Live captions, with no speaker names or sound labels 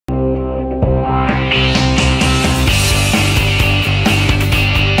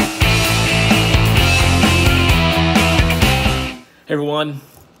one,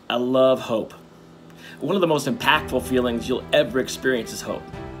 I love hope. One of the most impactful feelings you'll ever experience is hope.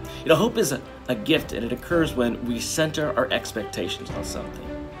 You know, hope is a gift, and it occurs when we center our expectations on something.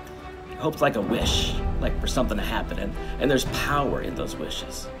 Hope's like a wish, like for something to happen, and there's power in those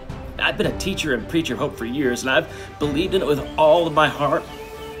wishes. I've been a teacher and preacher of hope for years, and I've believed in it with all of my heart.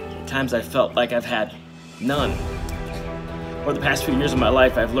 At times I felt like I've had none. Over the past few years of my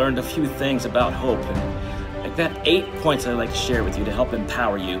life, I've learned a few things about hope, and I've got 8 points I'd like to share with you to help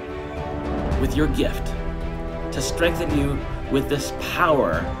empower you with your gift, to strengthen you with this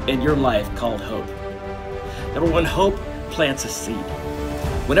power in your life called hope. Number 1, hope plants a seed.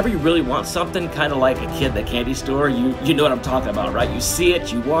 Whenever you really want something, kind of like a kid at the candy store, you know what I'm talking about, right? You see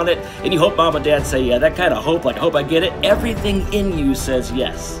it, you want it, and you hope mom and dad say, yeah, that kind of hope, like I hope I get it. Everything in you says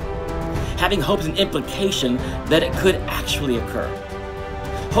yes. Having hope is an implication that it could actually occur.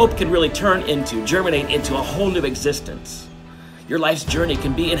 Hope can really germinate into a whole new existence. Your life's journey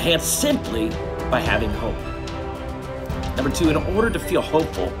can be enhanced simply by having hope. Number 2, in order to feel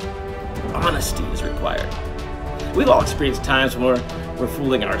hopeful, honesty is required. We've all experienced times where we're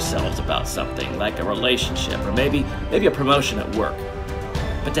fooling ourselves about something, like a relationship or maybe a promotion at work.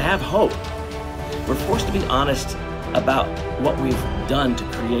 But to have hope, we're forced to be honest about what we've done to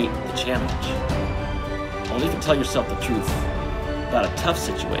create the challenge. Only if you tell yourself the truth about a tough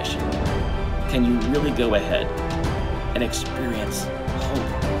situation can you really go ahead and experience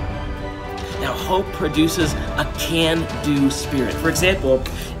hope. Now, hope produces a can-do spirit. For example,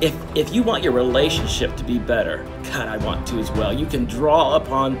 if you want your relationship to be better, God, I want to as well, you can draw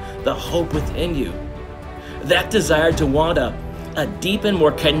upon the hope within you. That desire to want a deep and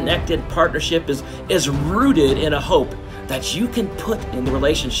more connected partnership is rooted in a hope that you can put in the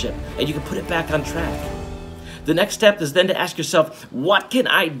relationship, and you can put it back on track. The next step is then to ask yourself, what can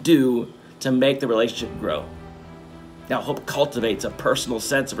I do to make the relationship grow? Now, hope cultivates a personal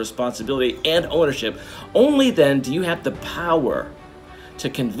sense of responsibility and ownership. Only then do you have the power to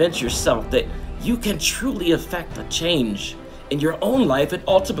convince yourself that you can truly affect a change in your own life and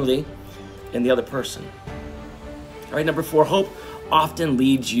ultimately in the other person. All right, number 4, hope often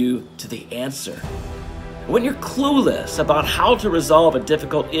leads you to the answer. When you're clueless about how to resolve a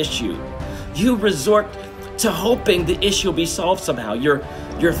difficult issue, you resort to hoping the issue will be solved somehow. Your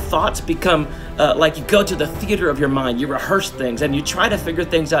thoughts become like you go to the theater of your mind. You rehearse things and you try to figure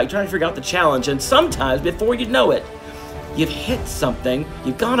things out. You try to figure out the challenge, and sometimes before you know it, you've hit something,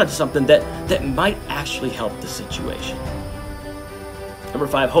 you've gone onto something that might actually help the situation. Number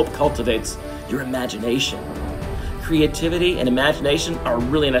 5, hope cultivates your imagination. Creativity and imagination are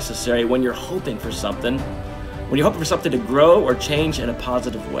really necessary when you're hoping for something, to grow or change in a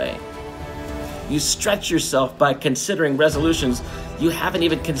positive way. You stretch yourself by considering resolutions you haven't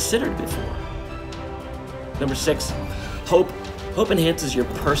even considered before. Number 6, hope enhances your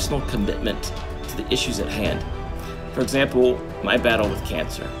personal commitment to the issues at hand. For example, my battle with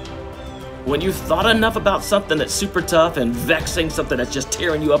cancer. When you've thought enough about something that's super tough and vexing, something that's just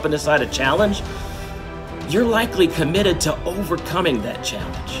tearing you up inside, a challenge, you're likely committed to overcoming that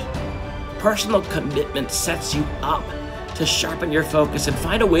challenge. Personal commitment sets you up to sharpen your focus and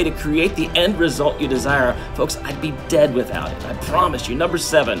find a way to create the end result you desire. Folks, I'd be dead without it, I promise you. Number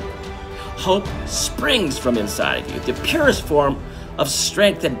 7, hope springs from inside of you. The purest form of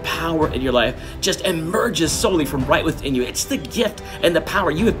strength and power in your life just emerges solely from right within you. It's the gift and the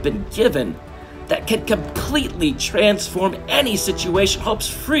power you have been given that can completely transform any situation. Hope's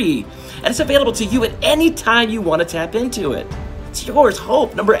free, and it's available to you at any time you want to tap into it. It's yours.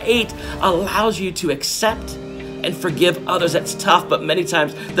 Hope, number 8, allows you to accept and forgive others. That's tough, but many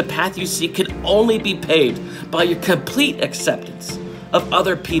times the path you seek can only be paved by your complete acceptance of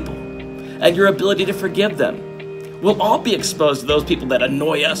other people and your ability to forgive them. We'll all be exposed to those people that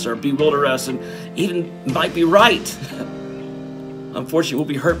annoy us or bewilder us and even might be right. Unfortunately, we'll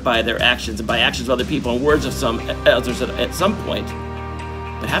be hurt by their actions and by actions of other people and words of some others at some point.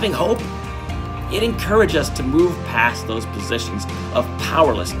 But having hope, it encourages us to move past those positions of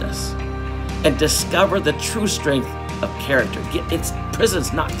powerlessness and discover the true strength of character.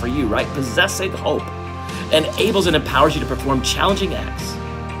 Prison's not for you, right? Possessing hope enables and empowers you to perform challenging acts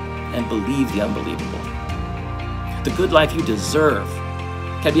and believe the unbelievable. The good life you deserve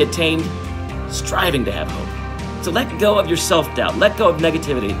can be attained striving to have hope. So let go of your self-doubt, let go of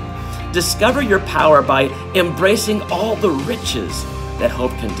negativity. Discover your power by embracing all the riches that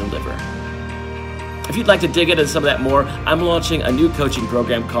hope can deliver. If you'd like to dig into some of that more, I'm launching a new coaching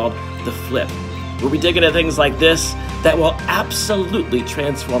program called The Flip, where we dig into things like this that will absolutely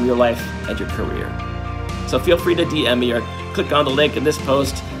transform your life and your career. So feel free to DM me or click on the link in this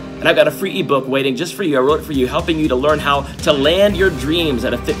post And I've got a free ebook waiting just for you. I wrote it for you, helping you to learn how to land your dreams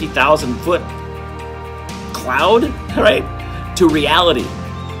at a 50,000-foot cloud, right, to reality,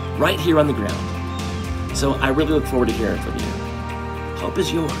 right here on the ground. So I really look forward to hearing from you. Hope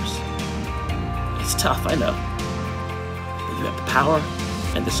is yours. It's tough, I know, but you have the power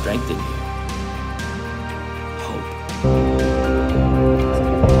and the strength in you.